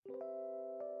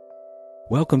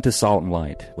Welcome to Salt and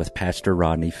Light with Pastor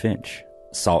Rodney Finch.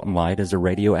 Salt and Light is a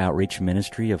radio outreach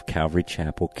ministry of Calvary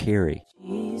Chapel, Cary.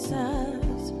 Jesus,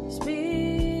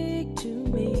 speak to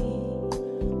me.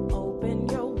 Open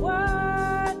your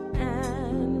word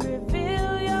and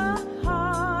reveal your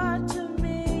heart to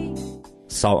me.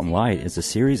 Salt and Light is a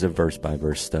series of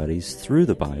verse-by-verse studies through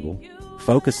the Bible,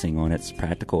 focusing on its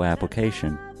practical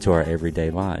application to our everyday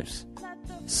lives.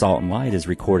 Salt and Light is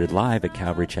recorded live at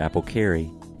Calvary Chapel, Cary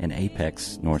in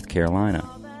Apex, North Carolina.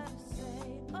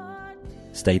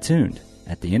 Stay tuned.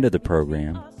 At the end of the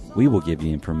program, we will give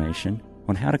you information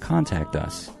on how to contact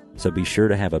us, so be sure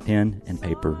to have a pen and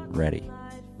paper ready.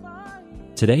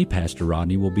 Today, Pastor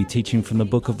Rodney will be teaching from the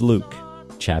book of Luke,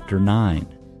 chapter 9.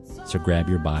 So grab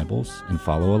your Bibles and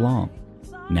follow along.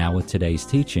 Now with today's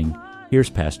teaching, here's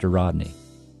Pastor Rodney.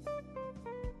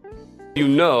 You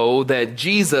know that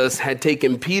Jesus had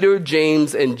taken Peter,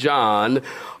 James, and John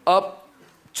up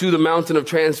to the mountain of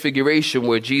transfiguration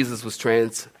where Jesus was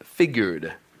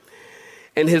transfigured.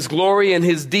 And his glory and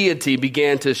his deity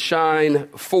began to shine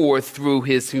forth through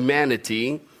his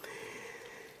humanity.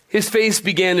 His face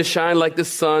began to shine like the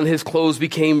sun. His clothes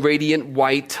became radiant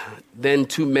white. Then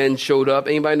two men showed up.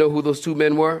 Anybody know who those two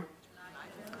men were?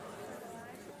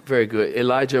 Very good.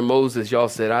 Elijah and Moses. Y'all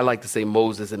said, I like to say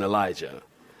Moses and Elijah.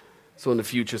 So in the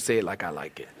future, say it like I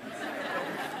like it.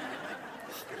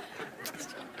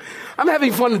 I'm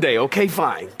having fun today. Okay,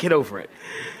 fine. Get over it.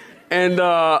 And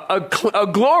a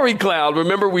glory cloud,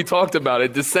 remember we talked about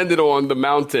it, descended on the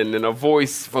mountain, and a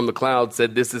voice from the cloud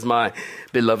said, "This is my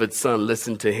beloved son,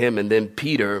 listen to him." And then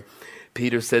Peter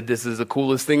said, "This is the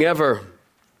coolest thing ever."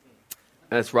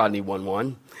 That's Rodney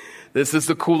 1:1. This is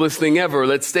the coolest thing ever.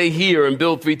 Let's stay here and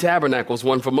build 3 tabernacles,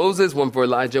 one for Moses, one for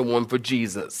Elijah, one for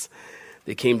Jesus.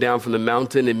 They came down from the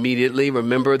mountain immediately.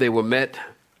 Remember, they were met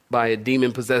by a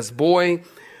demon-possessed boy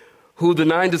who the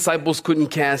 9 disciples couldn't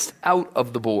cast out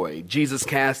of the boy. Jesus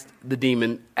cast the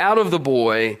demon out of the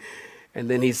boy, and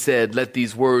then he said, "Let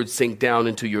these words sink down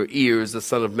into your ears. The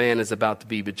Son of Man is about to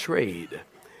be betrayed."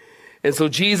 And so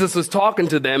Jesus was talking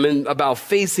to them about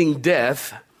facing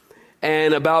death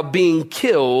and about being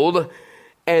killed,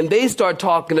 and they start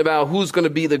talking about who's going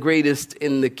to be the greatest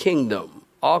in the kingdom.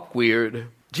 Awkward.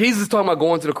 Jesus talking about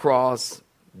going to the cross,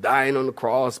 dying on the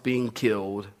cross, being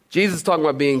killed. Jesus talking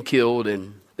about being killed,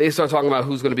 and they start talking about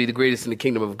who's going to be the greatest in the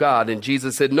kingdom of God. And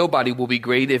Jesus said, nobody will be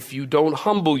great if you don't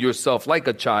humble yourself like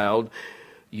a child.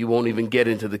 You won't even get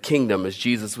into the kingdom. As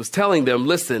Jesus was telling them,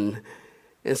 listen,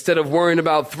 instead of worrying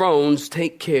about thrones,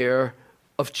 take care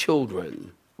of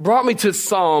children. Brought me to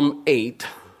Psalm 8,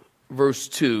 verse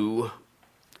 2.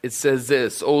 It says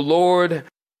this, "O Lord,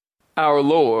 our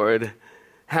Lord,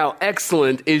 how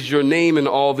excellent is your name in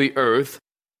all the earth,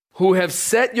 who have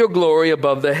set your glory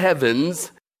above the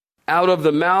heavens. Out of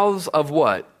the mouths of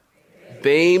what?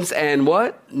 Babes and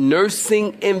what?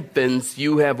 Nursing infants,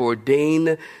 you have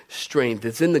ordained strength."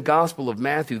 It's in the Gospel of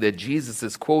Matthew that Jesus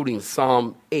is quoting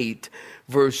Psalm 8,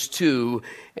 verse 2.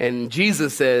 And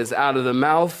Jesus says, out of the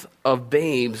mouth of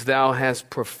babes, thou hast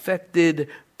perfected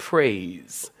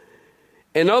praise.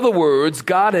 In other words,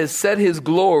 God has set his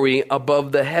glory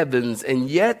above the heavens. And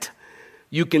yet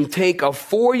you can take a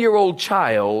 4-year-old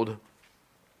child,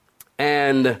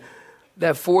 and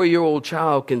that 4-year-old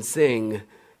child can sing,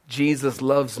 "Jesus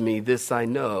loves me, this I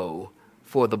know,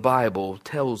 for the Bible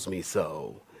tells me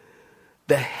so."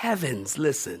 The heavens,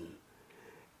 listen,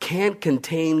 can't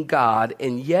contain God,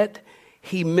 and yet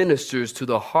he ministers to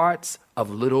the hearts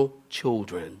of little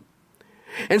children.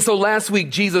 And so last week,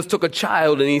 Jesus took a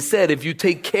child and he said, if you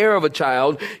take care of a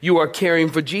child, you are caring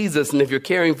for Jesus. And if you're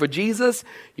caring for Jesus,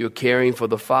 you're caring for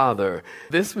the Father.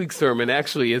 This week's sermon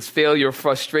actually is Failure,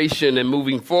 Frustration, and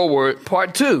Moving Forward,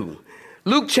 Part 2.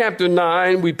 Luke chapter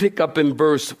 9, we pick up in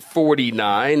verse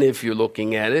 49. If you're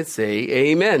looking at it, say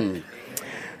amen.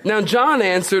 Now John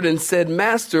answered and said,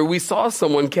 "Master, we saw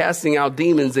someone casting out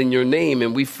demons in your name,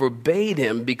 and we forbade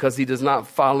him because he does not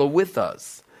follow with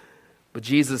us." But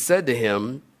Jesus said to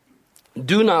him,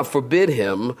 "Do not forbid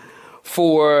him,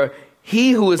 for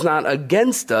he who is not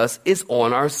against us is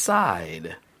on our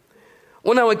side."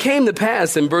 Well, now it came to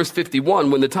pass in verse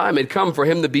 51, when the time had come for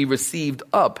him to be received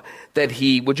up, that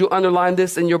he, would you underline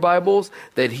this in your Bibles?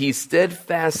 That he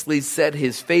steadfastly set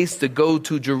his face to go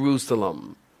to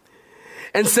Jerusalem,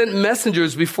 and sent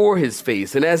messengers before his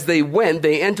face. And as they went,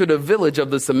 they entered a village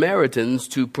of the Samaritans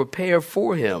to prepare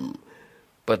for him.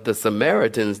 But the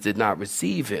Samaritans did not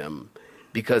receive him,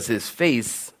 because his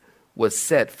face was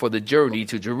set for the journey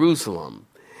to Jerusalem.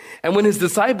 And when his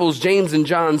disciples, James and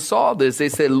John, saw this, they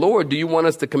said, "Lord, do you want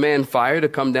us to command fire to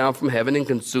come down from heaven and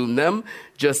consume them,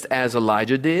 just as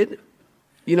Elijah did?"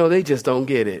 You know, they just don't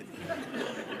get it.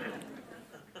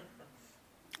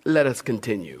 Let us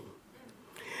continue.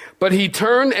 But he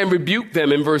turned and rebuked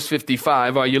them in verse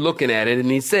 55. Are you looking at it?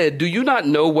 And he said, do you not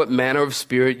know what manner of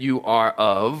spirit you are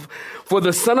of? For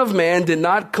the Son of Man did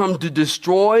not come to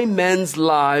destroy men's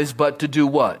lives, but to do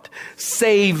what?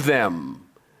 Save them.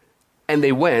 And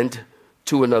they went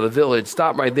to another village.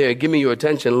 Stop right there. Give me your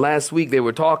attention. Last week they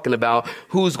were talking about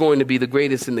who's going to be the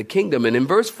greatest in the kingdom. And in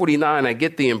verse 49, I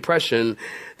get the impression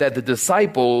that the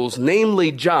disciples,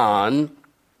 namely John,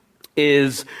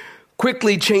 is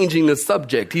quickly changing the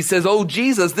subject. He says, oh,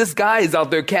 Jesus, this guy is out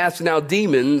there casting out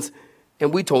demons,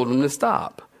 and we told him to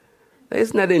stop.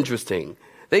 Isn't that interesting?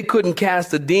 They couldn't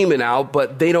cast a demon out,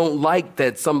 but they don't like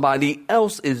that somebody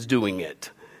else is doing it.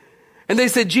 And they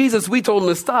said, Jesus, we told him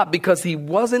to stop because he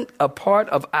wasn't a part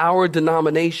of our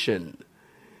denomination.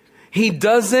 He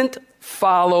doesn't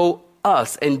follow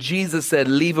us. And Jesus said,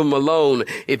 leave him alone.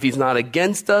 If he's not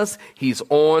against us, he's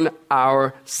on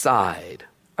our side.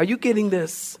 Are you getting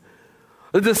this?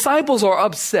 The disciples are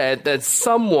upset that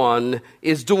someone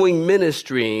is doing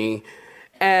ministry,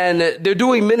 and they're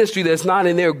doing ministry that's not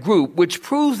in their group, which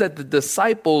proves that the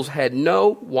disciples had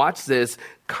no, watch this,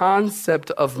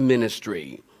 concept of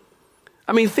ministry.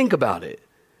 I mean, think about it.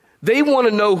 They want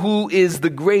to know who is the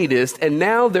greatest, and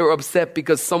now they're upset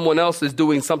because someone else is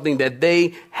doing something that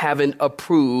they haven't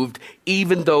approved,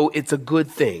 even though it's a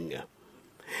good thing.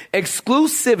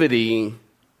 Exclusivity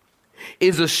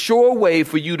is a sure way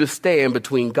for you to stand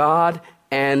between God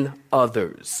and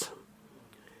others.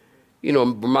 You know,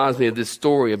 it reminds me of this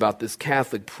story about this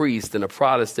Catholic priest and a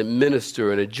Protestant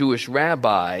minister and a Jewish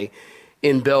rabbi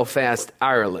in Belfast,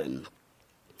 Ireland.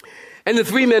 And the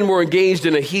three men were engaged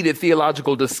in a heated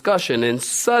theological discussion, and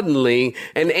suddenly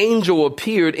an angel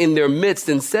appeared in their midst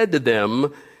and said to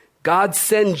them, God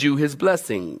sends you his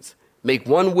blessings. Make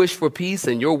one wish for peace,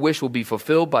 and your wish will be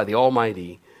fulfilled by the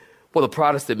Almighty. Well, the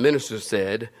Protestant minister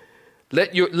said,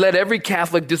 let every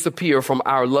Catholic disappear from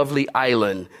our lovely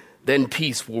island, then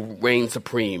peace will reign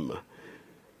supreme.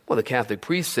 Well, the Catholic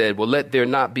priest said, well, let there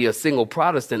not be a single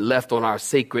Protestant left on our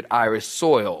sacred Irish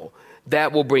soil.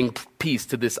 That will bring peace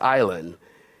to this island.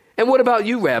 And what about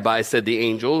you, Rabbi, said the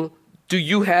angel. Do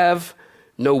you have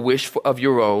no wish of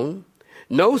your own?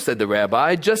 No, said the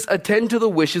rabbi, just attend to the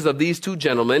wishes of these two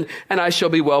gentlemen, and I shall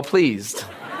be well pleased.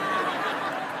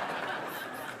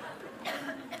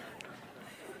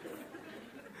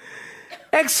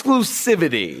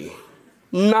 Exclusivity,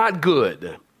 not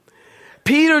good.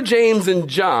 Peter, James, and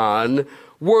John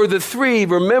were the three,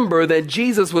 remember, that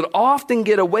Jesus would often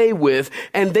get away with,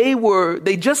 and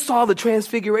they just saw the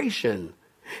transfiguration.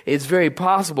 It's very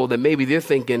possible that maybe they're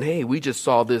thinking, hey, we just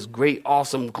saw this great,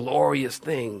 awesome, glorious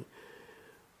thing.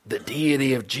 The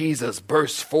deity of Jesus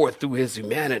bursts forth through his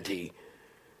humanity.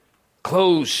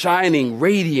 Clothes shining,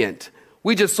 radiant.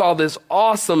 We just saw this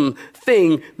awesome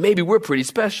thing. Maybe we're pretty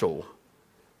special.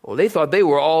 Well, they thought they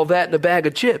were all that in a bag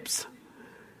of chips.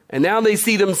 And now they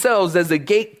see themselves as the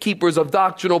gatekeepers of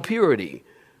doctrinal purity.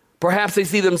 Perhaps they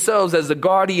see themselves as the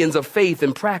guardians of faith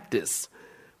and practice,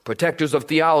 protectors of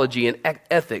theology and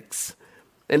ethics.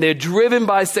 And they're driven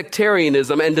by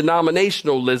sectarianism and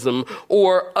denominationalism,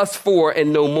 or us for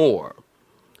and no more.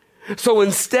 So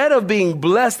instead of being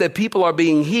blessed that people are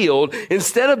being healed,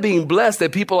 instead of being blessed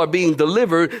that people are being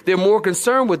delivered, they're more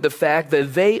concerned with the fact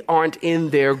that they aren't in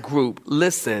their group.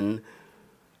 Listen,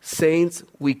 saints,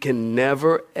 we can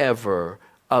never, ever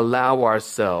allow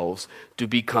ourselves to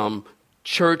become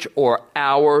church or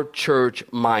our church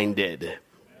minded.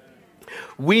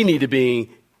 We need to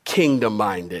be kingdom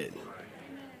minded.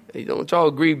 Don't y'all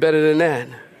agree better than that?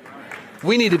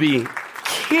 We need to be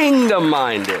kingdom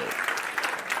minded.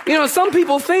 You know, some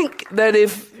people think that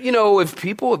if you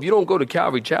don't go to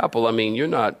Calvary Chapel, I mean, you're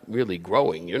not really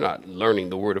growing. You're not learning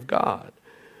the Word of God.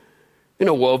 You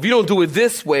know, well, if you don't do it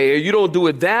this way, or you don't do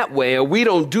it that way, or we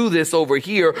don't do this over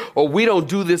here, or we don't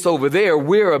do this over there,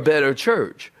 we're a better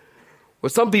church. Well,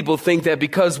 some people think that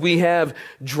because we have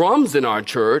drums in our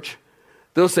church,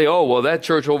 they'll say, oh, well, that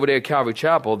church over there at Calvary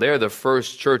Chapel, they're the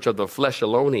first church of the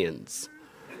Fleshalonians.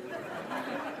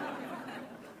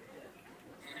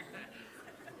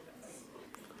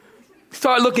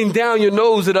 Start looking down your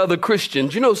nose at other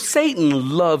Christians. You know,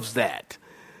 Satan loves that.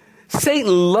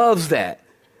 Satan loves that.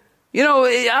 You know,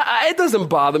 it doesn't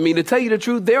bother me. To tell you the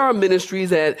truth, there are ministries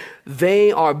that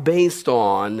they are based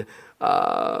on,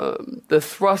 the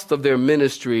thrust of their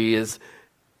ministry is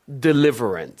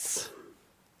deliverance.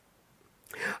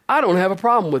 I don't have a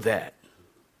problem with that.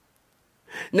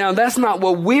 Now, that's not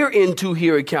what we're into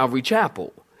here at Calvary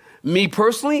Chapel. Me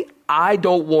personally, I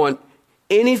don't want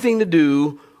anything to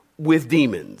do with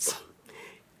demons.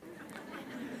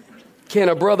 Can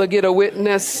a brother get a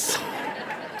witness?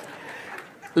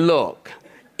 Look,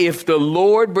 if the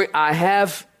Lord, I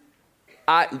have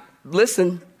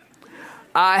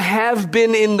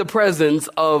been in the presence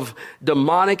of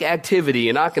demonic activity,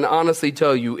 and I can honestly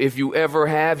tell you, if you ever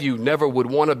have, you never would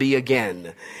want to be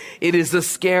again. It is the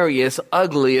scariest,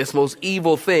 ugliest, most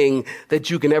evil thing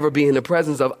that you can ever be in the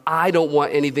presence of. I don't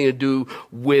want anything to do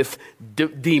with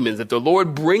demons. If the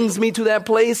Lord brings me to that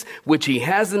place, which he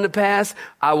has in the past,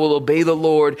 I will obey the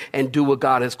Lord and do what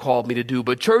God has called me to do.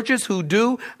 But churches who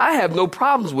do, I have no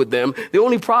problems with them. The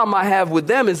only problem I have with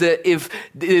them is that if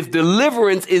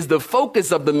deliverance is the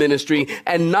focus of the ministry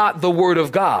and not the word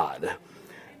of God.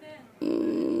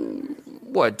 10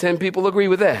 people agree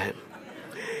with that?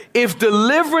 If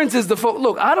deliverance is the focus,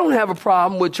 look, I don't have a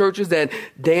problem with churches that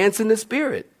dance in the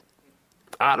spirit.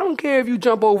 I don't care if you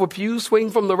jump over pews,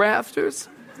 swing from the rafters,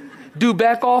 do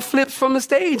back off flips from the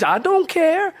stage. I don't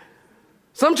care.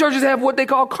 Some churches have what they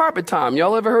call carpet time.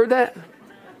 Y'all ever heard that?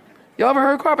 Y'all ever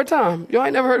heard carpet time? Y'all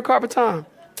ain't never heard of carpet time.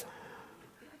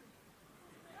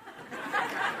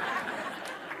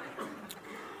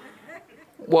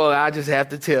 Well, I just have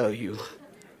to tell you,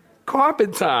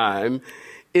 carpet time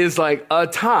is like a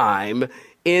time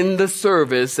in the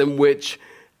service in which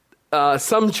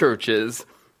some churches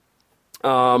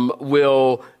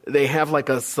they have like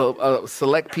a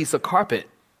select piece of carpet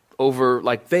over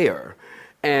like there,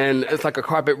 and it's like a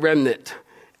carpet remnant,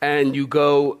 and you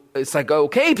go, it's like,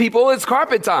 okay, people, it's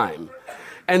carpet time.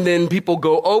 And then people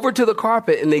go over to the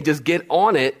carpet and they just get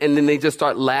on it, and then they just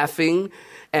start laughing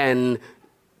and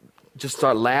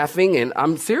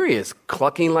I'm serious,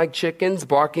 clucking like chickens,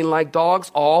 barking like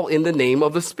dogs, all in the name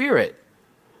of the Spirit.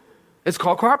 It's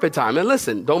called carpet time. And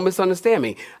listen, don't misunderstand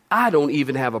me. I don't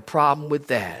even have a problem with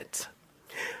that.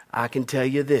 I can tell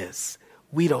you this,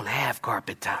 we don't have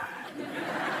carpet time.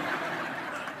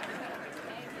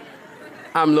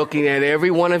 I'm looking at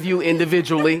every one of you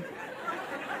individually,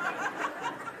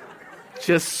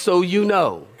 just so you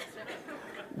know.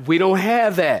 We don't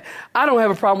have that. I don't have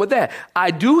a problem with that.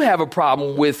 I do have a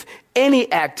problem with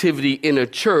any activity in a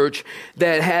church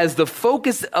that has the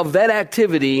focus of that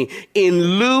activity in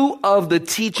lieu of the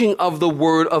teaching of the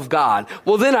Word of God.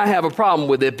 Well, then I have a problem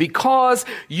with it, because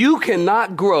you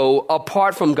cannot grow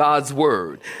apart from God's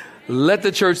Word. Let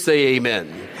the church say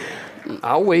amen.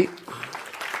 I'll wait.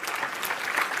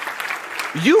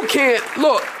 You can't,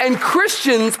 look, and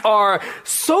Christians are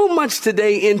so much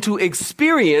today into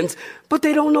experience, but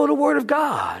they don't know the Word of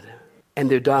God, and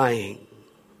they're dying.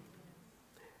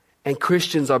 And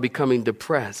Christians are becoming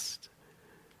depressed.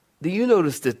 Do you know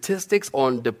the statistics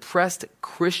on depressed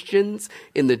Christians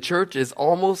in the church is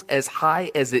almost as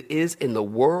high as it is in the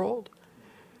world?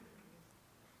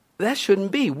 That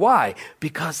shouldn't be. Why?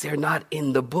 Because they're not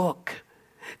in the book.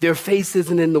 Their face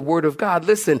isn't in the Word of God.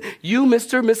 Listen, you,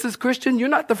 Mr., Mrs. Christian, you're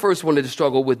not the first one to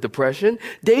struggle with depression.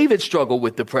 David struggled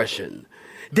with depression.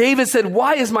 David said,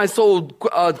 why is my soul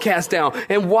cast down?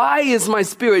 And why is my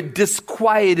spirit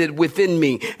disquieted within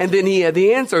me? And then he had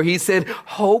the answer. He said,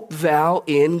 hope thou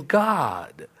in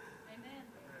God. Amen.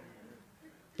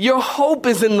 Your hope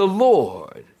is in the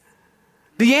Lord.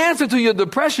 The answer to your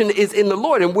depression is in the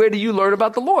Lord. And where do you learn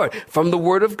about the Lord? From the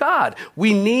Word of God.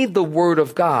 We need the Word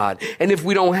of God. And if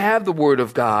we don't have the Word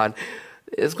of God,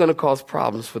 it's going to cause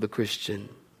problems for the Christian.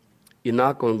 You're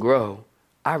not going to grow.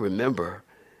 I remember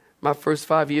my first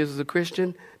 5 years as a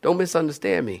Christian. Don't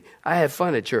misunderstand me. I had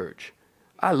fun at church.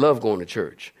 I love going to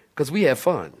church because we had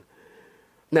fun.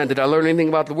 Now, did I learn anything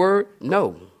about the Word?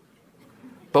 No.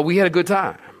 But we had a good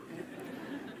time.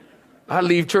 I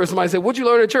leave church, somebody said, what'd you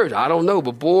learn at church? I don't know,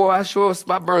 but boy, I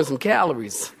burned some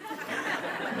calories.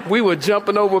 We were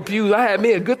jumping over pews. I had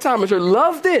me a good time at church,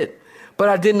 loved it. But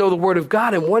I didn't know the Word of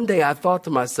God. And one day I thought to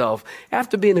myself,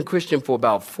 after being a Christian for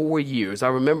about 4 years, I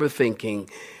remember thinking,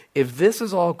 if this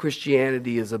is all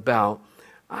Christianity is about,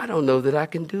 I don't know that I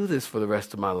can do this for the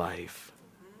rest of my life.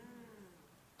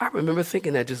 I remember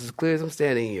thinking that just as clear as I'm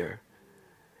standing here.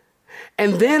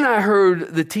 And then I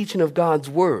heard the teaching of God's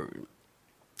Word.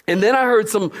 And then I heard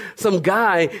some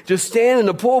guy just stand in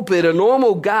the pulpit, a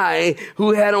normal guy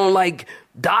who had on like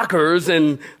Dockers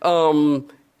and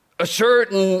a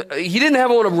shirt, and he didn't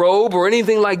have on a robe or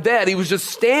anything like that. He was just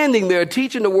standing there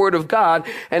teaching the Word of God.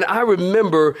 And I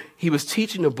remember he was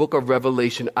teaching the book of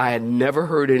Revelation. I had never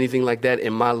heard anything like that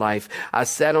in my life. I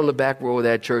sat on the back row of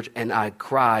that church and I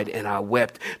cried and I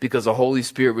wept because the Holy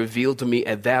Spirit revealed to me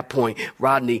at that point,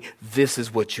 Rodney, this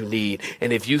is what you need.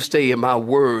 And if you stay in my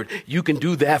Word, you can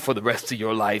do that for the rest of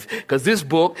your life, because this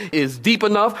book is deep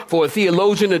enough for a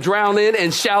theologian to drown in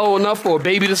and shallow enough for a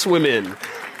baby to swim in.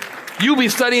 You'll be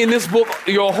studying this book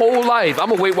your whole life. I'm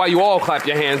going to wait while you all clap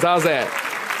your hands. How's that?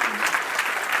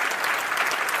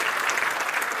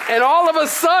 And all of a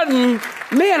sudden,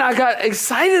 man, I got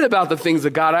excited about the things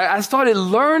of God. I started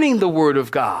learning the Word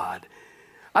of God.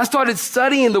 I started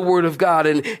studying the Word of God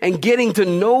and getting to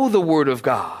know the Word of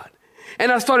God.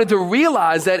 And I started to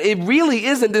realize that it really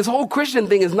isn't, this whole Christian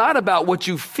thing is not about what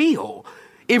you feel.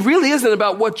 It really isn't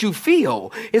about what you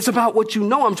feel. It's about what you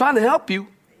know. I'm trying to help you.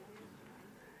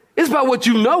 It's about what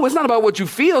you know. It's not about what you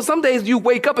feel. Some days you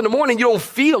wake up in the morning, you don't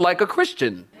feel like a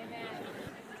Christian.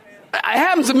 It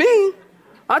happens to me.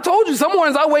 I told you, some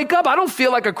mornings I wake up, I don't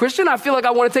feel like a Christian. I feel like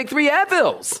I want to take 3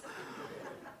 Advils.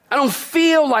 I don't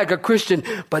feel like a Christian,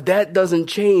 but that doesn't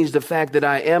change the fact that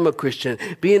I am a Christian.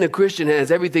 Being a Christian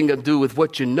has everything to do with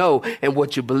what you know and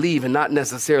what you believe and not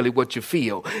necessarily what you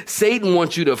feel. Satan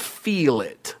wants you to feel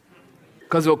it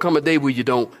because there'll come a day where you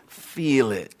don't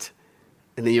feel it.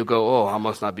 And then you'll go, oh, I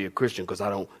must not be a Christian because I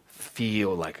don't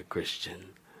feel like a Christian.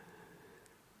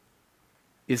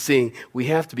 You see, we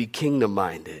have to be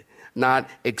kingdom-minded, not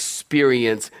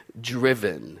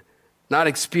experience-driven. Not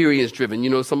experience-driven. You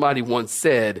know, somebody once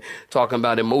said, talking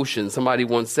about emotions, somebody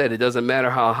once said, it doesn't matter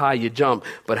how high you jump,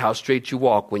 but how straight you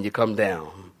walk when you come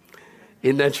down.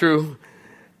 Isn't that true?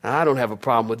 I don't have a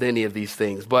problem with any of these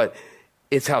things, but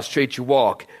it's how straight you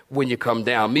walk when you come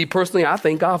down. Me personally, I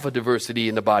thank God for diversity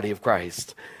in the body of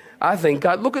Christ. I thank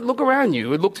God. Look around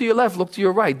you. Look to your left, look to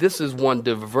your right. This is one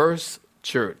diverse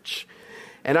church.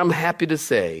 And I'm happy to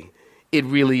say, it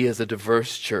really is a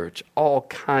diverse church. All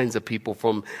kinds of people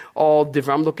from all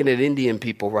different. I'm looking at Indian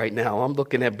people right now. I'm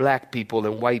looking at black people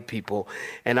and white people.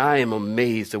 And I am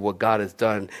amazed at what God has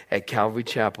done at Calvary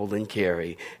Chapel in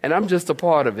Cary. And I'm just a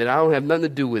part of it. I don't have nothing to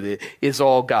do with it. It's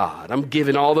all God. I'm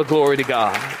giving all the glory to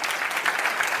God.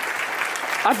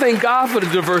 I thank God for the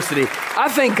diversity. I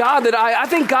thank God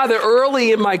that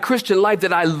early in my Christian life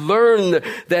that I learned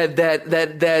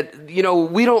that you know,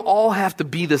 we don't all have to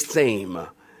be the same.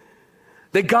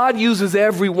 That God uses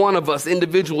every one of us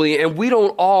individually, and we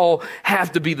don't all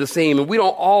have to be the same. And we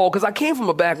don't all, because I came from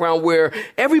a background where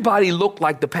everybody looked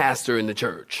like the pastor in the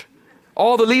church.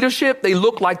 All the leadership, they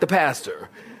looked like the pastor.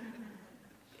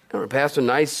 Pastor,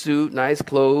 nice suit, nice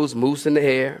clothes, mousse in the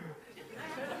hair.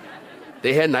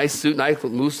 They had nice suit, nice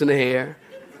mousse in the hair.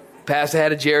 Pastor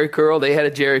had a jerry curl, they had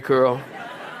a jerry curl.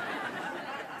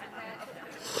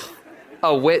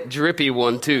 A wet, drippy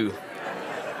one, too.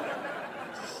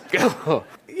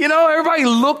 You know, everybody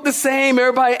look the same.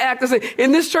 Everybody act the same.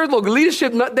 In this church, look,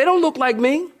 leadership, they don't look like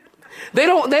me. They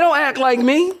don't act like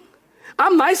me.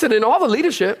 I'm nicer than all the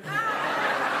leadership.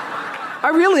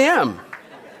 I really am.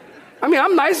 I mean,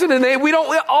 I'm nicer than they. We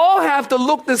all have to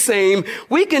look the same.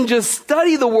 We can just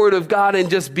study the Word of God and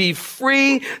just be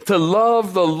free to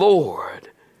love the Lord.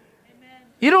 Amen.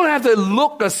 You don't have to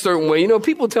look a certain way. You know,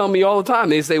 people tell me all the time,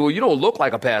 they say, well, you don't look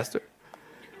like a pastor.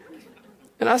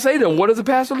 And I say to them, what does a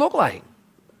pastor look like?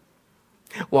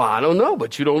 Well, I don't know,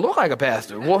 but you don't look like a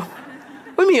pastor. Well,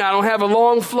 what do you mean I don't have a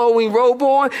long flowing robe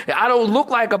on? I don't look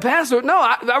like a pastor? No,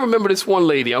 I remember this one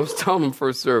lady. I was telling them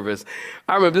first service.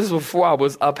 I remember this was before I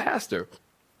was a pastor.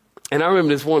 And I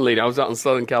remember this one lady. I was out in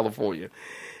Southern California.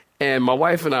 And my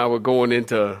wife and I were going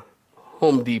into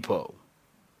Home Depot. I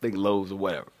think Lowe's or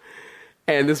whatever.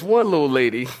 And this one little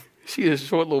lady, she is a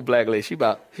short little black lady. She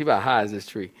about high as this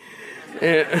tree.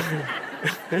 And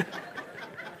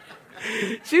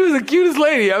she was the cutest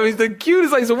lady. I mean, the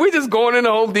cutest lady. So we're just going into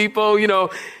Home Depot, you know,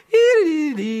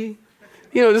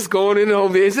 just going into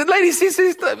Home Depot. She said, lady, excuse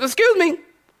me.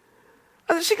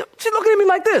 I said, she's looking at me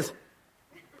like this.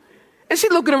 And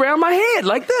she's looking around my head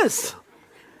like this.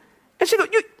 And she goes,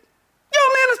 you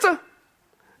minister.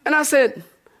 And I said,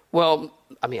 well,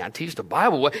 I mean, I teach the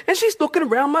Bible. And she's looking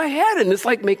around my head, and it's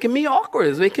like making me awkward.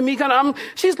 It's making me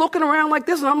she's looking around like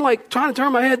this, and I'm like trying to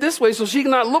turn my head this way so she's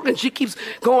not looking. She keeps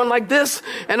going like this,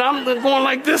 and I'm going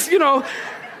like this, you know.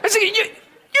 And she said,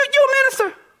 you a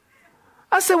minister?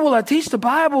 I said, well, I teach the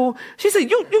Bible. She said,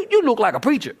 you look like a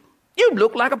preacher. You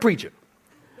look like a preacher.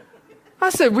 I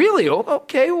said, really?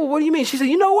 Okay, well, what do you mean? She said,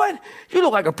 you know what? You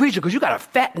look like a preacher because you got a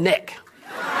fat neck.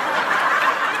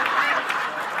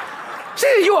 She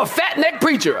said, you a fat neck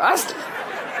preacher. I'm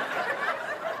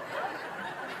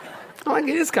like,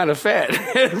 it is kind of fat. She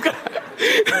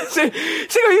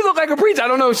goes, you look like a preacher. I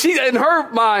don't know. In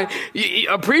her mind,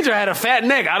 a preacher had a fat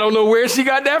neck. I don't know where she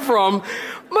got that from.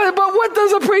 But what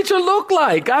does a preacher look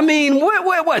like? I mean,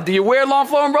 what? Do you wear long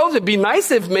flowing robes? It'd be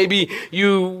nice if maybe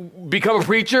you become a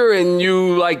preacher and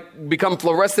you like become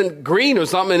fluorescent green or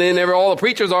something, and then all the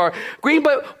preachers are green.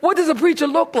 But what does a preacher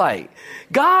look like?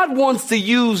 God wants to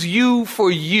use you for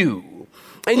you.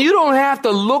 And you don't have to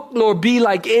look nor be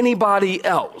like anybody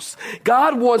else.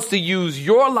 God wants to use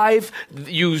your life,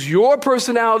 use your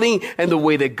personality, and the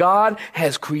way that God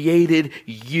has created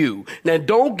you. Now,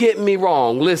 don't get me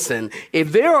wrong. Listen,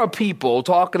 if there are people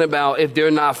talking about if they're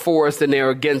not for us, then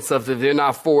they're against us. If they're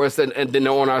not for us, and then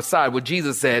they're on our side. What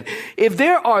Jesus said, if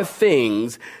there are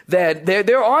things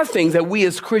that we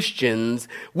as Christians,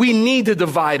 we need to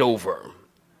divide over.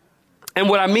 And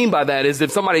what I mean by that is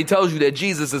if somebody tells you that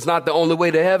Jesus is not the only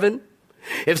way to heaven,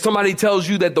 if somebody tells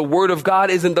you that the word of God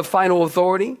isn't the final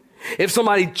authority, if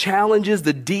somebody challenges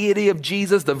the deity of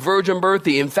Jesus, the virgin birth,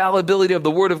 the infallibility of the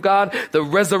word of God, the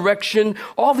resurrection,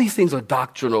 all these things are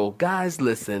doctrinal. Guys,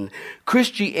 listen,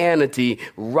 Christianity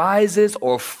rises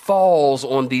or falls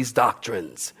on these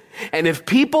doctrines. And if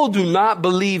people do not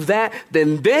believe that,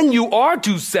 then you are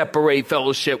to separate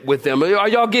fellowship with them. Are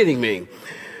y'all getting me?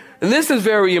 And this is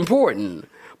very important.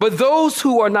 But those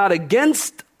who are not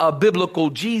against a biblical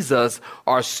Jesus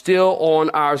are still on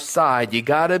our side. You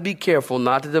got to be careful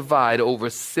not to divide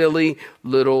over silly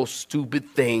little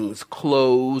stupid things,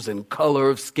 clothes and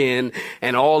color of skin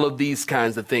and all of these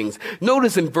kinds of things.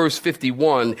 Notice in verse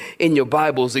 51 in your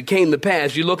Bibles, it came to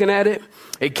pass. You looking at it?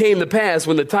 It came to pass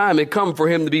when the time had come for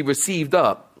him to be received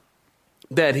up,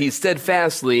 that he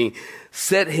steadfastly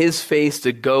set his face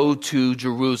to go to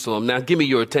Jerusalem. Now, give me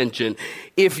your attention.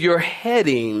 If you're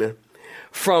heading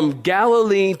from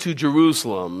Galilee to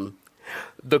Jerusalem,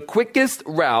 the quickest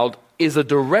route is a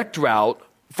direct route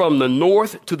from the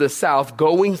north to the south,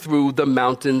 going through the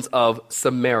mountains of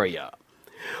Samaria.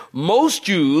 Most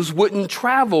Jews wouldn't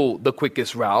travel the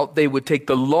quickest route. They would take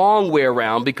the long way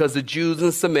around because the Jews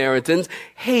and Samaritans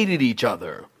hated each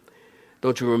other.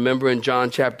 Don't you remember in John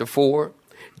chapter 4?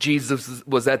 Jesus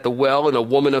was at the well and a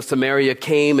woman of Samaria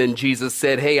came and Jesus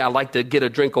said, "Hey, I'd like to get a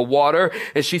drink of water."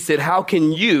 And she said, "How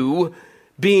can you,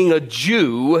 being a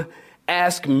Jew,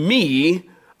 ask me,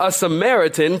 a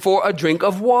Samaritan, for a drink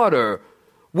of water?"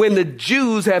 When the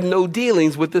Jews have no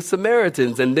dealings with the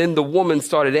Samaritans. And then the woman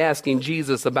started asking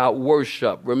Jesus about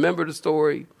worship. Remember the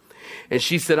story? And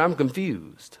she said, "I'm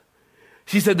confused."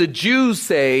 She said, "The Jews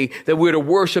say that we're to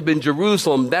worship in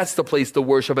Jerusalem. That's the place to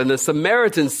worship. And the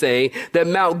Samaritans say that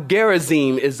Mount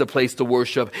Gerizim is the place to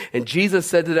worship." And Jesus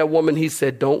said to that woman, he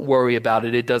said, "Don't worry about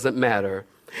it. It doesn't matter.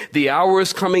 The hour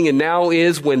is coming and now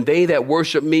is when they that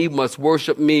worship me must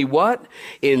worship me," what?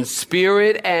 "In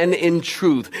spirit and in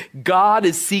truth." God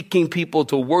is seeking people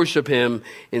to worship him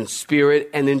in spirit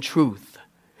and in truth.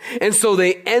 And so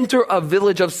they enter a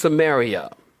village of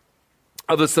Samaria,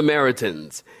 of the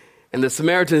Samaritans. And the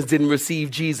Samaritans didn't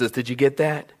receive Jesus. Did you get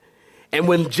that? And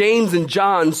when James and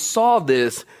John saw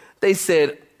this, they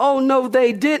said, "Oh, no,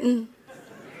 they didn't."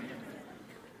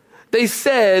 They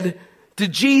said to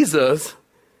Jesus,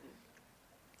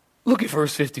 look at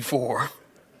verse 54.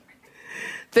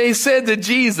 They said to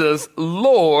Jesus,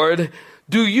 "Lord,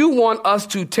 do you want us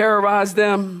to terrorize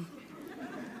them?"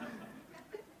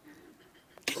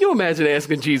 Can you imagine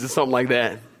asking Jesus something like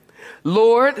that?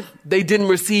 "Lord, they didn't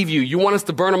receive you. You want us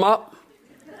to burn them up?"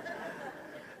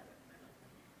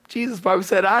 Jesus probably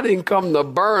said, "I didn't come to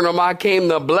burn them. I came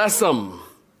to bless them."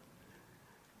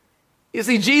 You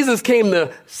see, Jesus came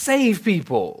to save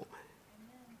people.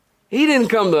 He didn't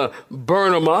come to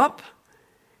burn them up.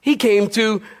 He came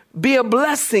to be a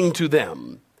blessing to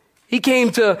them. He came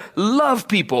to love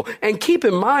people. And keep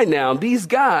in mind now, these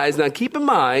guys,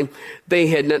 they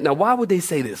had, now why would they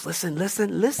say this?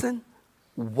 Listen.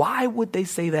 Why would they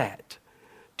say that?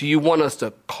 Do you want us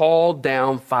to call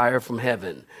down fire from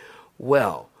heaven?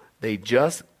 Well, they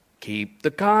just keep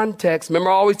the context. Remember,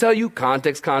 I always tell you,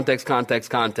 context.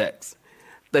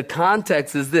 The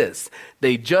context is this.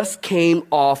 They just came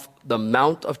off the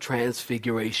Mount of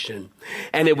Transfiguration.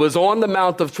 And it was on the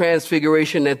Mount of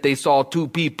Transfiguration that they saw two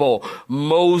people,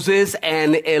 Moses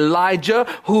and Elijah,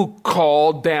 who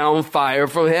called down fire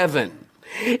from heaven.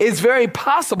 It's very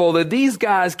possible that these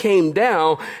guys came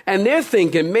down and they're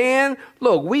thinking, man,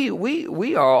 look,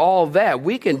 we are all that.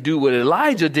 We can do what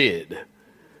Elijah did.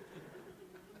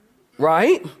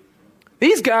 Right?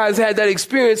 These guys had that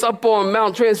experience up on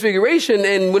Mount Transfiguration,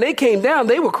 and when they came down,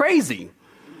 they were crazy.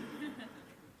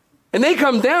 And they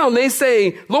come down, they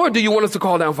say, "Lord, do you want us to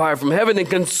call down fire from heaven and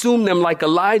consume them like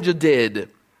Elijah did?"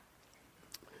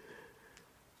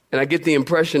 And I get the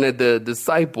impression that the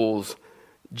disciples,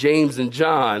 James and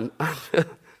John,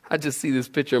 I just see this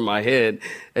picture in my head,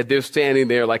 that they're standing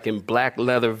there like in black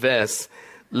leather vests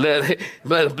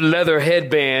leather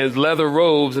headbands, leather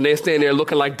robes, and they stand there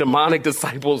looking like demonic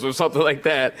disciples or something like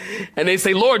that. And they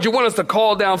say, Lord, you want us to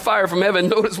call down fire from heaven?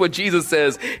 Notice what Jesus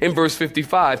says in verse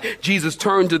 55. Jesus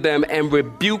turned to them and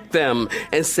rebuked them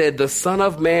and said, the Son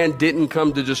of Man didn't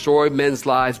come to destroy men's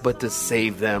lives, but to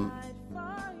save them.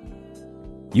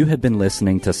 You have been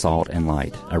listening to Salt and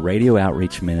Light, a radio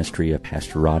outreach ministry of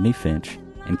Pastor Rodney Finch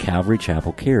in Calvary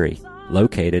Chapel, Cary,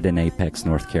 located in Apex,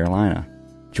 North Carolina.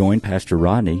 Join Pastor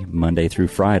Rodney Monday through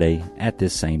Friday at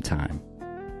this same time.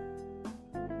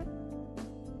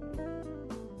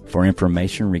 For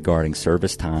information regarding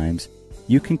service times,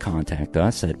 you can contact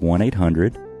us at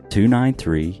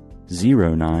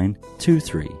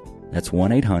 1-800-293-0923. That's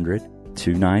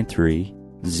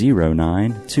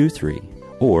 1-800-293-0923.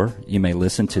 Or you may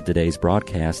listen to today's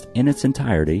broadcast in its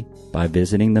entirety by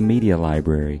visiting the media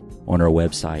library on our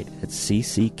website at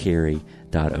cccary.org.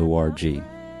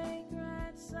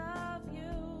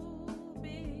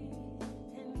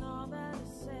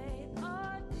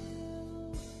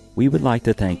 We would like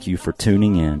to thank you for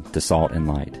tuning in to Salt and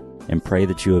Light and pray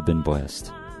that you have been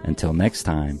blessed. Until next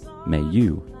time, may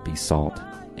you be salt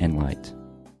and light.